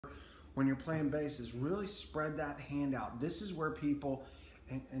when you're playing bass is really spread that hand out. This is where people,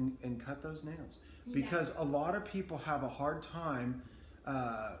 and cut those nails. Because a lot of people have a hard time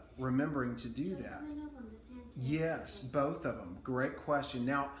remembering to do that. Yes, both of them. Great question.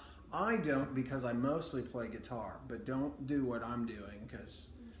 Now, I don't, because I mostly play guitar, but don't do what I'm doing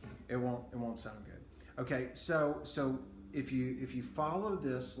because it won't sound good. Okay, so if you follow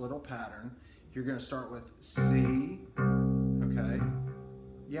this little pattern, you're going to start with C. Okay,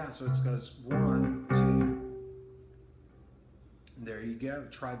 yeah. So it goes 1, 2. There you go.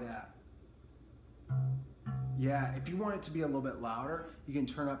 Try that. Yeah. If you want it to be a little bit louder, you can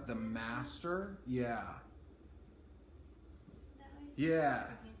turn up the master. Yeah. Yeah.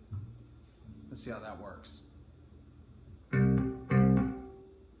 Let's see how that works.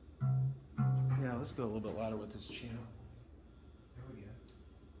 Yeah, let's go a little bit louder with this channel. There we go.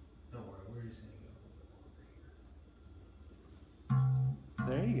 Don't worry, we're just gonna go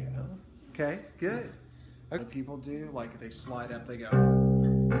over here. There you go. Okay, good. Okay. What people do, like they slide up, they go.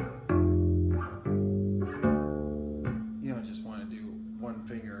 You don't just want to do one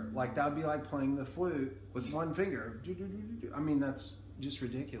finger. Like that would be like playing the flute with one finger. I mean, that's just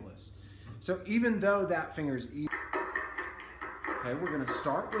ridiculous. So even though that finger is E, okay, we're going to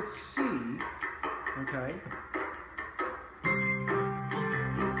start with C, okay?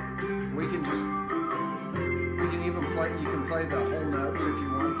 We can even play, you can play the whole notes if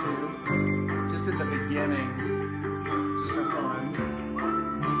you want to, just at the beginning, just for fun.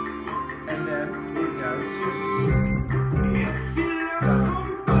 And then we go to C.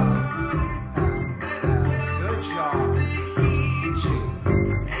 Good job. G.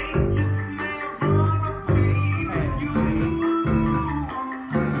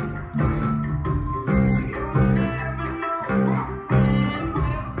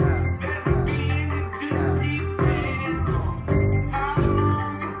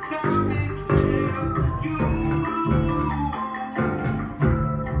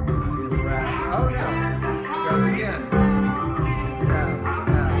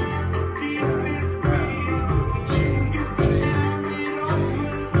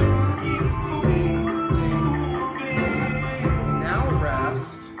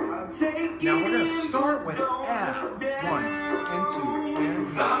 Now we're going to start with F. 1 and 2 and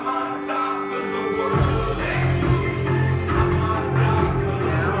 3. I'm on top of the world. I'm on top of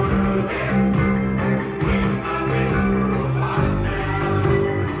the world. Waiting my ways for a while now.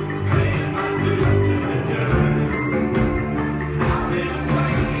 Paying my dues to the dirt. I've been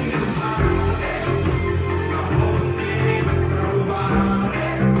waiting this long. I'm holding for a while.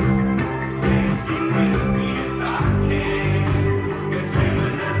 Take you with me if I can. You're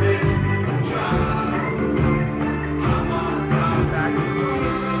dreaming of this. Back to C.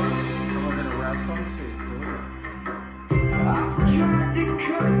 And we're going to rest on C. I've tried to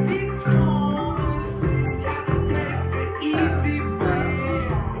cut these corners, tried to take the easy way.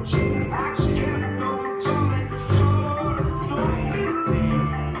 I kept on trying to show the soul.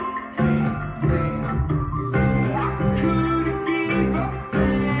 I could have given up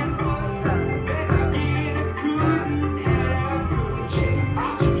sample, begging I couldn't have.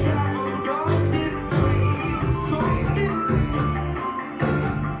 I've traveled all this way, so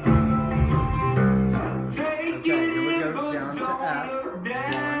take it in, but don't look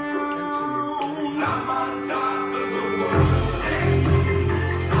down. I'm on top of the world.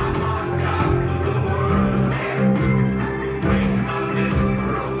 I'm on top of the world. Waiting on this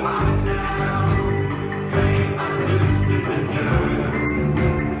for a while now. Paying my dues to the dirt.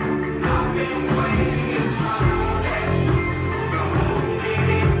 I've been waiting this long. Been holding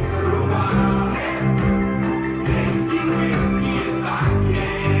it for a while. Take you with me if I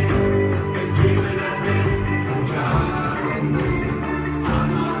can. Been dreaming of this since I'm trying to.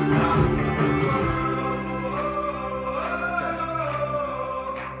 I'm on top of the world.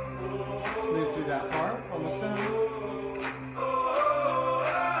 Let's move through that part. Almost done.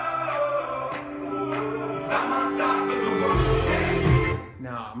 I'm on top of the world.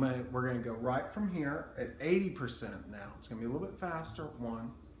 Now we're gonna go right from here at 80% now. It's gonna be a little bit faster.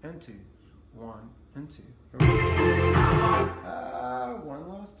 1 and 2. 1 and 2. Here we go. One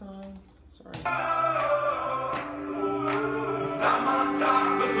last time. Sorry. I'm on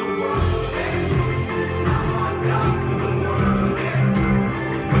top of the world. I'm on top of the world.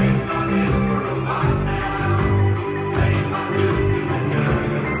 Waiting on this for a while now. Paying my dues to the dirt.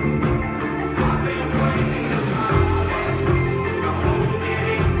 I've been waiting this long. Been holding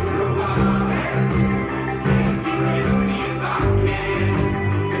it for a while. Take you with me if I can.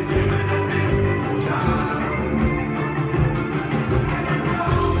 Been dreaming of this since a child. And I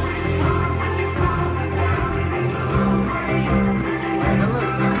know it's hard when you fall down. It's a long way.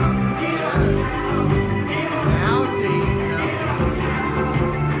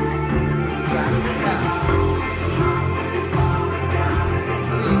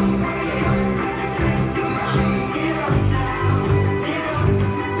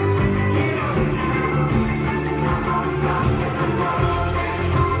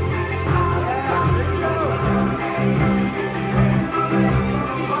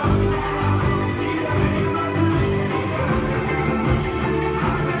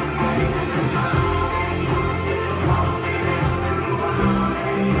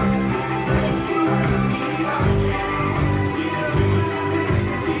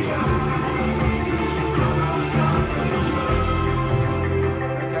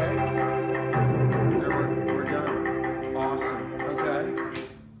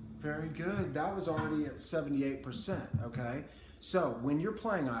 was already at 78%, okay? So when you're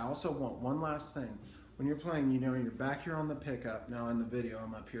playing, I also want one last thing. When you're playing, you know, you're back here on the pickup. Now in the video,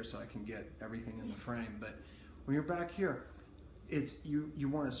 I'm up here so I can get everything in the frame. But when you're back here, it's you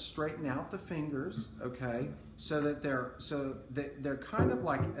want to straighten out the fingers, okay? So that they're kind of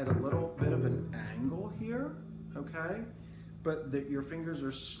like at a little bit of an angle here, okay? But that your fingers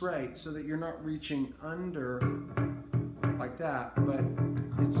are straight so that you're not reaching under like that, but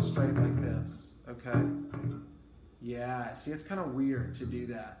it's straight like this, okay? Yeah, see, it's kind of weird to do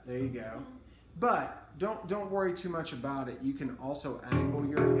that. There you go. But don't worry too much about it. You can also angle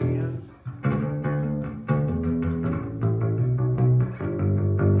your hand.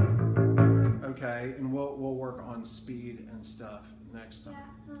 Okay, and we'll work on speed and stuff next time.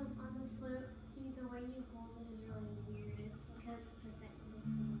 Yeah, on the flute, the way you hold it is really weird. It's because the same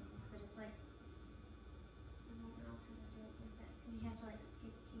this, but it's like I don't know how to do it with it because you have to like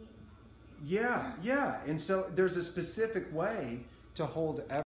skip keys. It's weird. Yeah, and so there's a specific way to hold